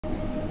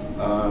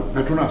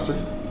Petronas,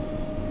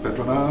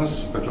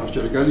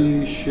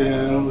 Carigali,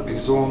 Shell,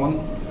 Exxon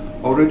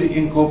already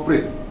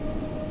incorporate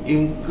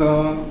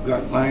IMCA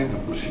guideline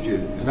and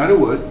procedure. In other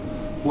words,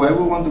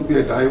 whoever want to be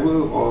a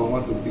diver or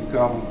want to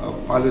become a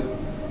pilot,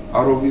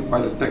 ROV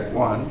pilot Tech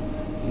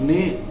 1,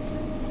 need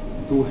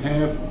to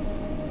have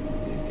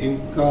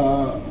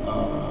IMCA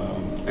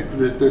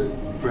accredited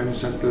training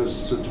center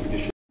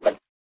certification.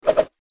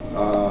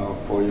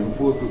 For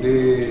info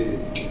today,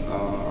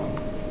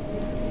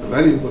 a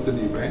very important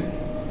event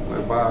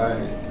whereby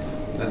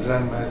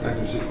Maritime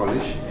University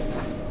College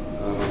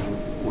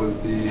will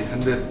be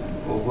handed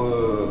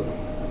over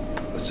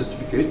a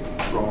certificate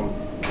from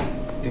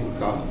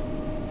IMCA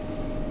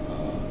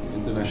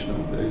International.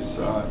 There is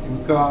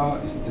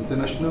IMCA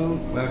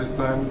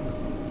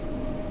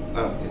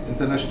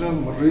International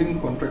Marine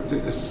Contractor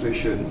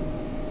Association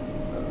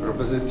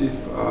representative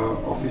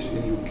office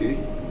in UK,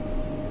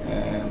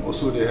 and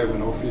also they have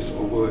an office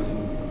over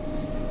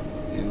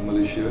in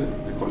Malaysia.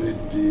 They call it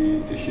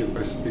the Asia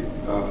Pacific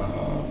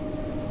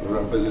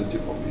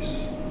representative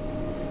office.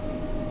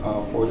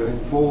 For your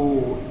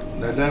info,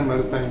 Maritime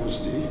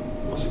University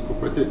was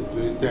incorporated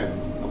in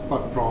 2010.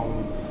 Apart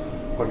from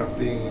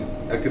conducting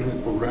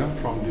academic program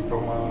from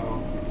diploma,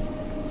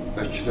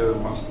 bachelor,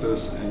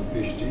 masters and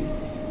PhD,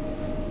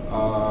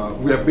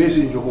 we are based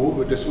in Johor,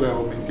 but that's where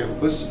our main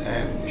campus,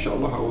 and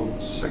inshallah our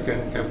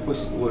second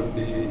campus will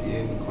be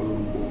in Kuala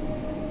Lumpur.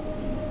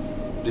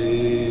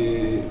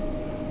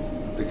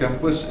 The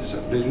campus,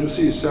 the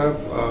university itself,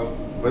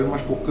 very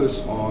much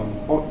focused on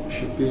port,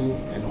 shipping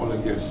and oil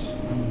and gas.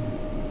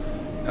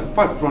 And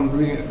apart from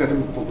doing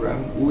academic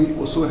program, we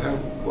also have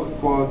what we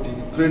call the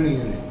training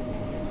unit.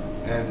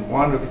 And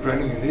one of the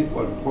training unit,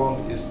 what we call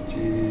is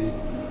the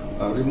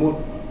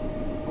remote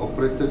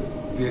operated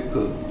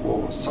vehicle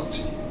for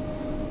subsea.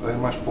 Very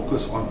much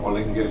focused on oil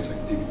and gas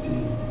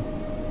activity.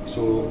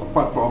 So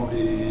apart from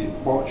the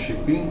port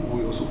shipping,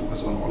 we also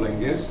focus on oil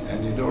and gas.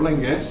 And in the oil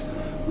and gas,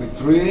 we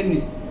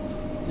train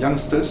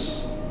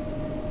youngsters,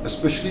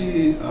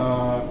 especially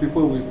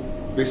people with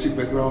basic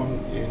background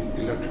in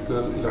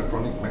electrical,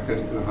 electronic,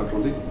 mechanical,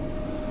 hydraulic,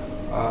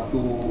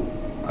 to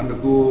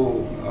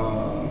undergo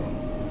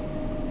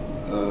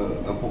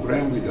a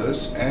program with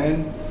us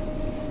and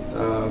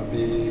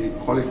be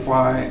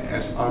qualified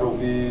as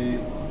ROV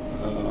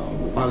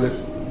pilot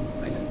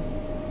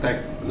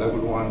Tech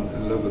level 1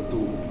 and level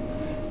 2,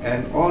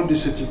 and all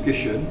this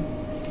certification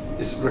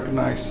is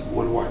recognized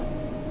worldwide.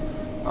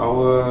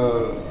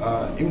 Our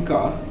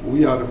IMCA,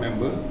 we are a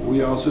member.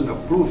 We are also an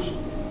approved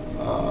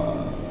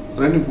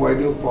training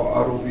provider for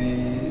ROV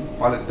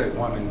pilot Tech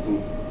 1 and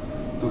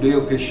 2. Today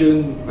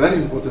occasion very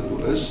important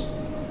to us,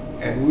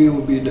 and we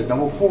will be the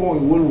number 4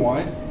 in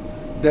worldwide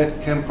that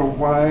can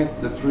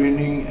provide the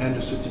training and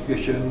the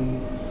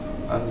certification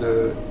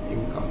under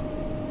IMCA.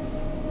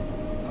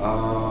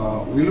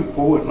 We look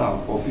forward now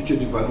for future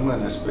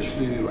development,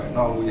 especially right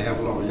now we have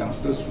a lot of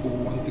youngsters who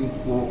wanting to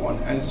go on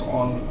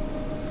hands-on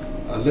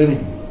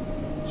learning.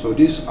 So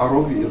this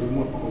ROV,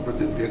 remote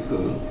operated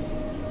vehicle,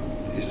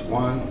 is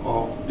one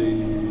of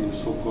the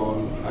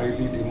so-called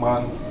highly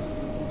demand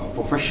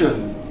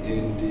profession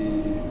in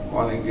the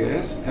oil and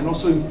gas, and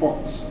also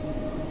imports.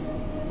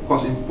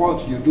 Because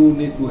imports, you do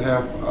need to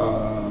have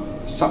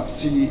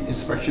subsea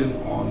inspection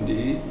on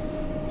the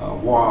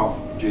wharf,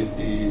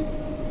 jetty.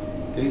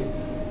 Okay.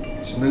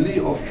 Similarly,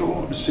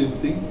 offshore, the same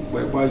thing,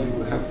 whereby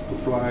you have to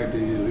fly the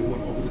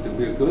remote operated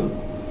vehicle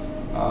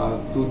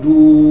to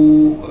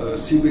do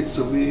seabed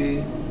survey,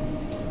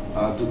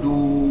 to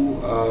do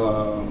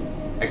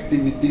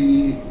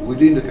activity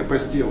within the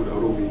capacity of the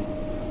ROV.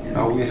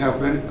 Now we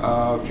have very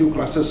few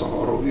classes of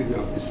ROV. We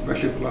have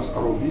special class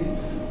ROV,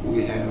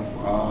 we have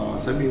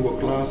semi-work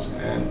class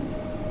and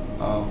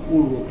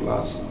full work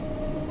class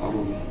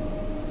ROV.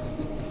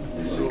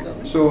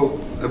 So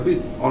a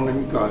bit on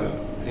IMCA.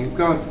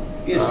 IMCA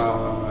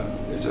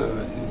is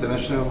an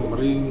international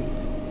marine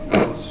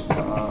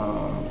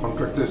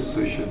contractor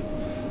association.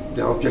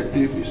 The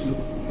objective is look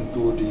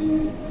into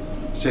the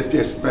safety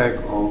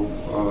aspect of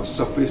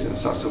surface and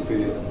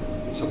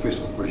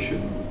surface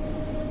operation.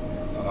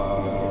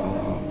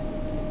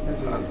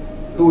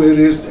 Two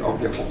areas of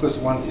their focus,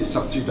 one is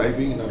subsea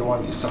diving, another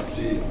one is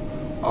subsea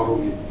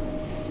ROV.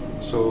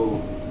 So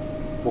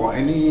for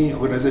any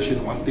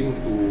organization wanting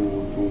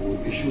to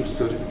issue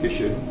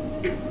certification,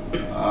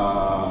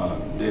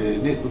 they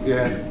need to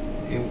get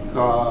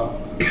IMCA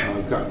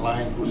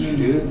guideline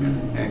procedure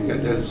and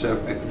get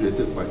themselves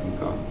accredited by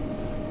IMCA.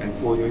 And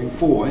for your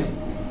info,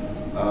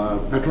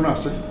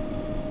 Petronas,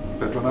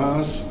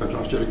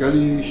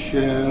 Carigali,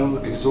 Shell,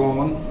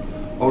 Exxon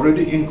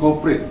already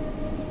incorporate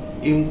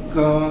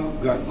IMCA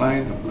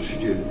guideline and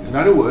procedure. In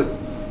other words,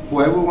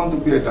 whoever want to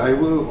be a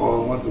diver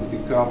or want to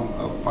become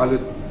a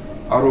pilot,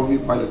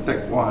 ROV pilot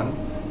Tech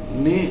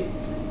 1, need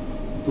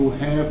to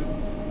have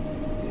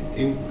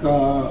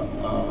IMCA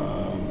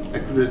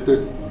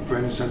accredited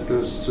training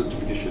center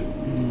certification,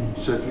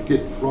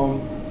 certificate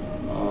from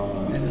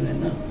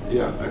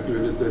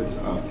accredited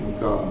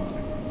IMCA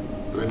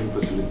training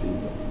facility,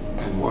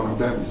 and one of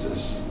them is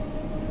us.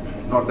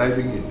 not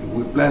diving in.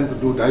 We plan to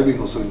do diving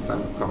also in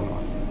time to come.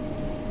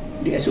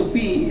 The SOP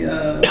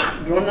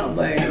drawn up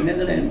by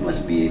Netherlands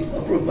must be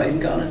approved by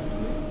IMCA.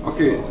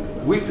 Okay,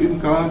 with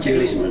IMCA,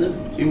 Checklist.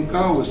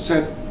 IMCA will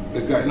set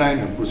the guideline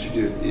and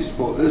procedure. Is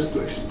for us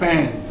to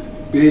expand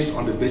based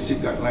on the basic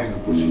guideline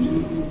and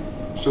procedure.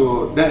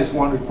 So that is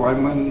one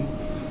requirement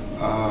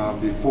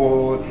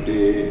before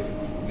they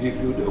give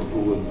you the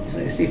approval. It's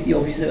like a safety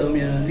officer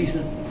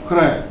list.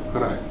 Correct.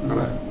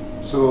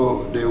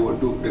 So they will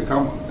do. They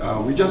come.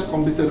 We just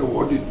completed a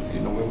audit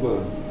in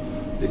November.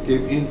 They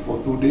came in for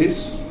 2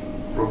 days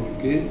from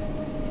UK,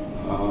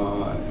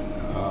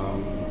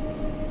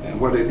 and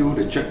what they do,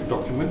 they check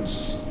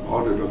documents.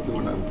 All the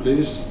documents are in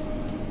place.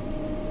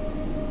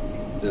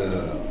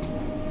 The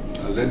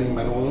learning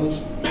manuals,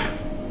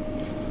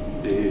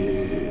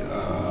 the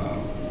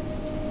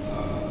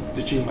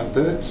teaching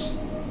methods,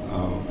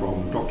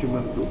 from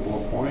document to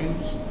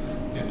PowerPoints,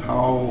 and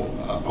how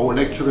our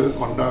lecturer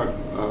conduct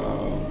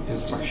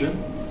instruction.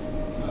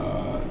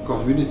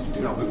 Because we need to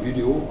take up a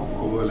video of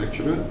our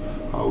lecturer,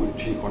 how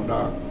he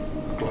conduct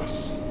a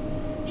class.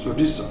 So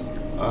this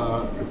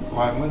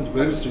requirement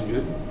very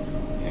stringent,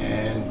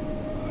 and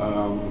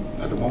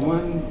at the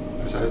moment,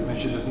 as I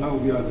mentioned just now,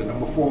 we are the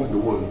number 4 in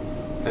the world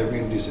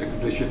having this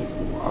accreditation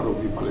for ROV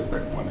Pilot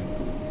Type 1 and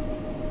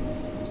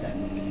 2. Dan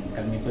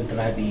kami pun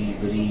telah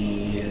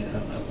diberi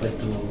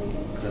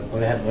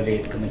keperolehan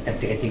oleh Kementerian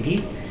Pendidikan Tinggi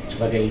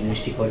sebagai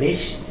University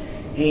College.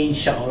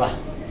 InsyaAllah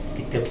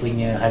kita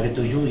punya hala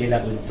tuju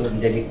ialah untuk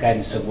menjadikan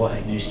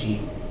sebuah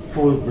universiti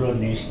full blown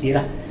university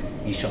lah.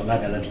 InsyaAllah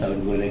dalam setahun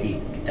 2 lagi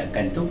kita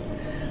akan tu.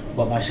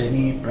 Buat masa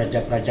ni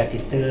pelajar-pelajar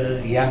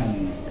kita yang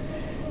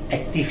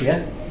aktif ya,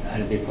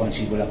 lebih kurang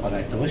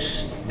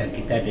 1,800, dan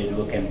kita ada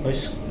 2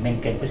 kampus. Main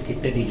kampus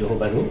kita di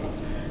Johor Bahru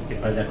di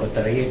Plaza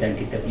Kota Raya, dan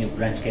kita punya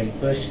branch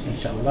campus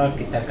insyaAllah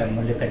kita akan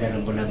mulakan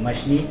dalam bulan Mac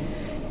ni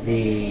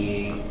di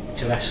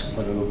Ceras,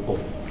 Kuala Lumpur.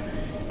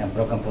 Dan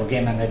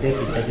program-program yang ada,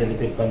 kita ada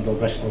lebih kurang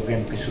 12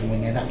 program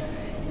kesemuanya lah,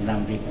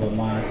 6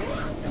 diploma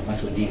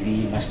termasuk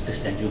degree,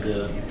 masters dan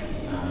juga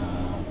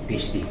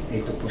PhD,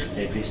 iaitu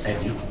postgraduate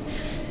study.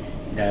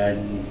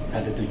 Dan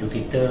ada tuju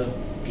kita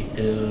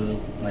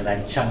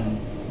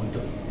merancang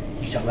untuk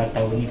insyaAllah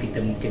tahun ni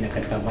kita mungkin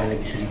akan tambah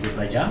lagi 1,000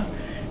 pelajar,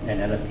 dan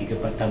dalam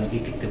 3-4 tahun lagi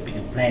kita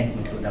punya plan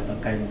untuk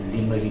dapatkan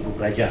 5,000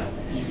 pelajar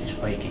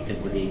supaya kita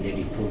boleh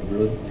jadi full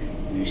blown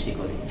University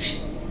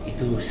College.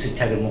 Itu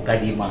secara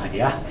mukadimah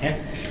dia ya.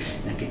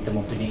 Dan kita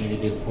mempunyai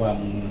lebih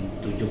kurang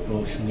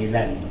 79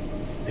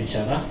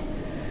 pensyarah,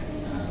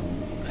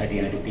 ada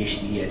yang ada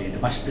PhD, ada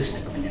masters,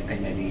 dan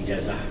kebanyakannya ada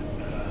ijazah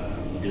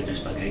muda dan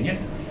sebagainya.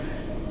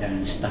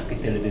 Dan staff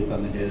kita lebih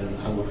kurang ada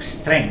our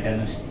strength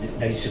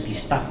dari segi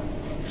staff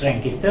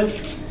strength kita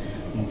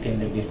mungkin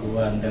lebih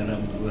kurang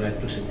dalam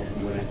 200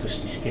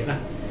 sikit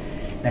lah.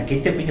 Dan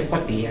kita punya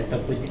forte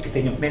ataupun kita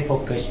punya main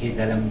fokus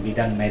dalam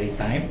bidang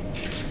maritime,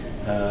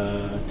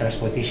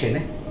 transportation,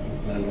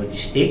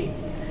 logistik,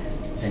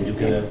 dan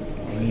juga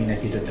ini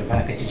nanti Dr.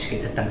 Farah akan cerita sikit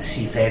tentang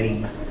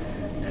seafaring lah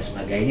dan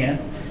sebagainya.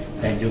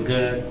 Dan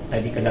juga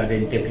tadi kalau ada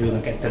interview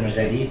dengan Kapten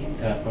Razali,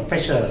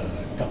 Profesor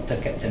Dr.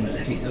 Kapten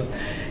Razali tu,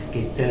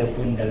 kita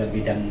pun dalam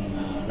bidang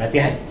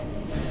latihan.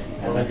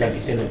 Latihan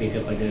kita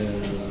lebih kepada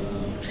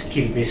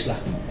skill base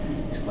lah,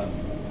 sebab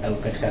tahu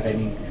kan sekarang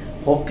ni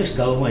fokus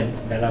government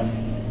dalam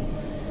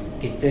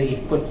kita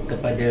ikut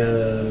kepada,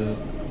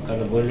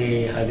 kalau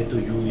boleh, ada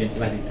tuju yang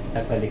telah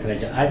ditetapkan oleh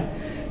kerajaan.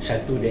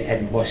 Satu, the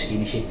NBOS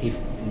Initiative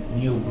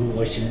New Blue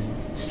Ocean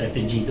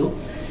Strategy tu,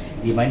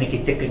 di mana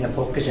kita kena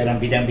fokus dalam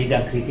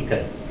bidang-bidang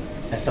kritikal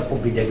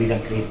ataupun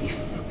bidang-bidang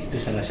kreatif. Itu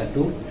salah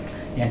satu.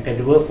 Yang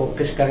kedua,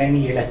 fokus sekarang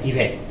ni ialah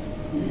TVET.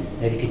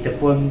 Jadi kita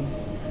pun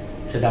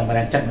sedang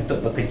merancang untuk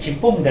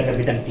berkecimpung dalam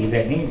bidang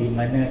TVET ni, di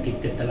mana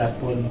kita telah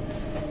pun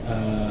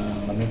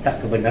meminta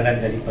kebenaran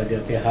daripada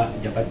pihak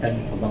Jabatan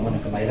Pembangunan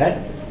Kemahiran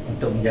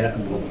untuk menjalankan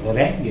beberapa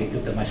program, iaitu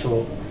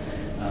termasuk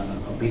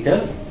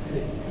komputer,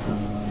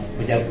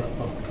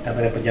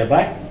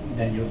 pejabat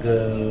dan juga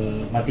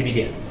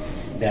multimedia.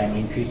 Dan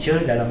in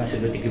future dalam masa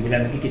 2-3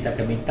 bulan lagi kita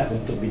akan minta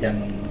untuk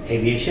bidang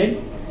aviation,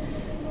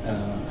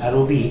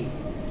 ROV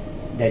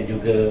dan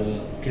juga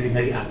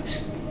culinary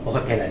arts,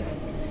 perhotelan.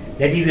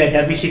 Jadi we are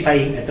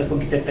diversifying,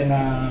 ataupun kita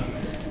tengah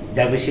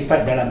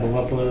diversify dalam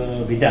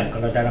beberapa bidang.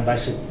 Kalau dalam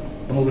bahasa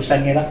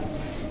pengurusannya lah,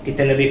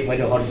 kita lebih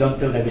kepada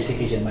horizontal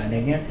diversification,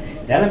 maknanya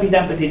dalam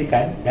bidang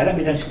pendidikan, dalam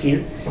bidang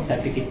skill,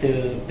 tapi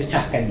kita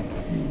pecahkan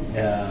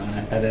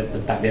antara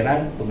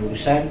pentadbiran,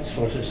 pengurusan,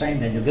 social science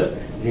dan juga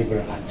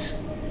liberal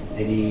arts.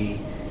 Jadi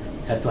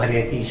satu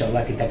hari nanti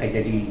insyaAllah kita akan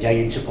jadi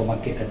giant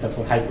supermarket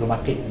ataupun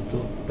hypermarket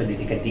untuk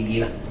pendidikan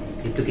tinggi lah.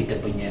 Itu kita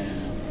punya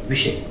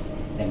vision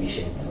dan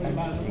mission.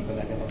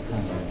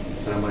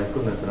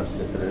 Assalamualaikum dan salam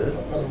sejahtera.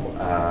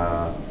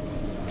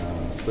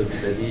 Seperti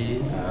tadi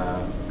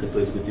Ketua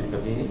Eksekutif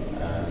kami,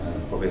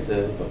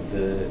 Profesor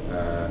Dr.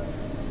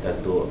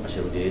 Dato'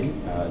 Asyaruddin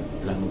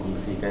telah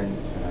mengkongsikan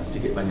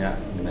sedikit banyak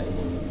mengenai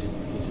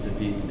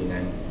institusi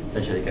dengan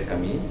dan syarikat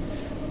kami.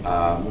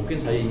 Mungkin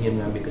saya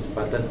ingin mengambil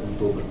kesempatan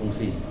untuk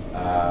berkongsi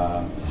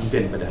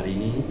event pada hari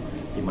ini,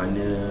 di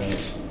mana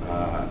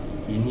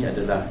ini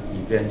adalah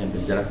event yang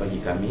bersejarah bagi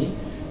kami,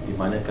 di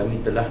mana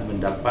kami telah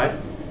mendapat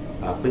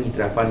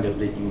pengiktirafan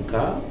daripada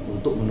IMCA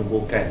untuk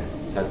menubuhkan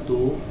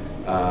satu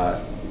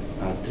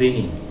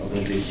training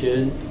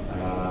organisation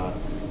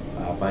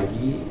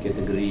bagi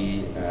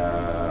kategori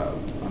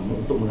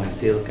untuk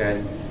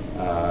menghasilkan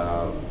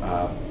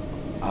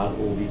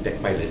ROV Tech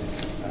Pilot,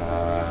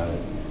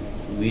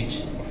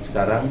 which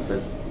sekarang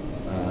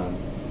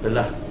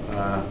telah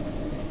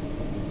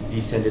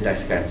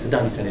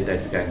sedang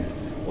disandardiskan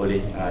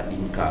oleh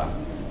IMCA,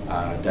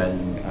 dan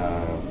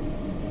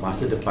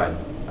masa depan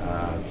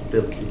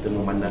kita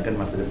memandangkan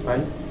masa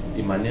depan di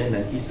mana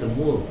nanti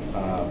semua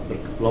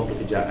peluang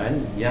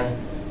pekerjaan yang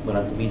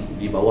merangkumi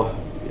di bawah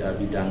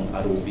bidang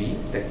ROV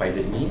Tech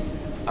Pilot ni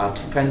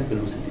akan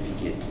perlu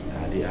sertifikat.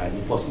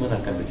 Enforcement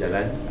akan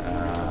berjalan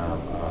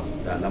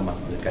dalam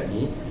masa dekat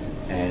ni,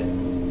 and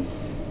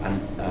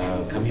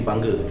kami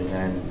bangga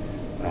dengan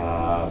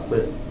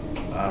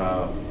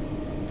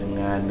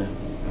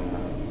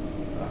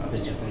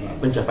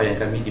pencapaian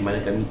kami, di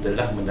mana kami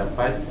telah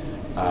mendapat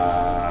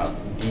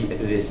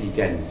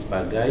diakreditasikan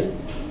sebagai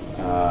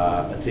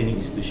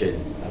training institution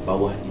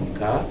bawah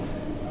IMCA,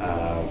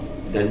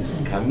 dan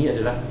kami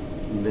adalah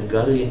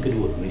negara yang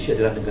kedua, Malaysia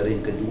adalah negara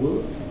yang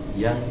kedua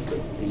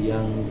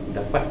yang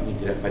dapat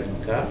pengiktirafan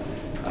IMCA,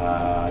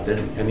 dan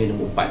kami yang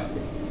nombor 4.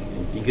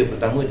 Yang 3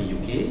 pertama di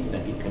UK,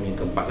 dan kami yang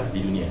keempat lah di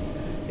dunia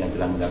yang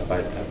telah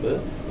mendapat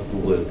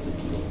approval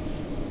sebegini.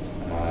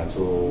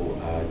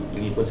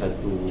 Ini pun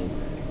satu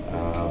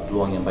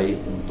peluang yang baik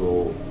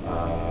untuk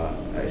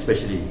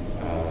especially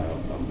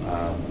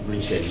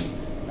Malaysia ni,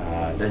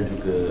 dan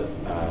juga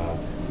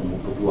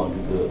membuka peluang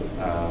juga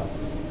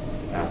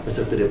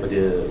peserta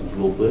daripada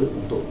global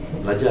untuk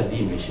belajar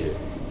di Malaysia.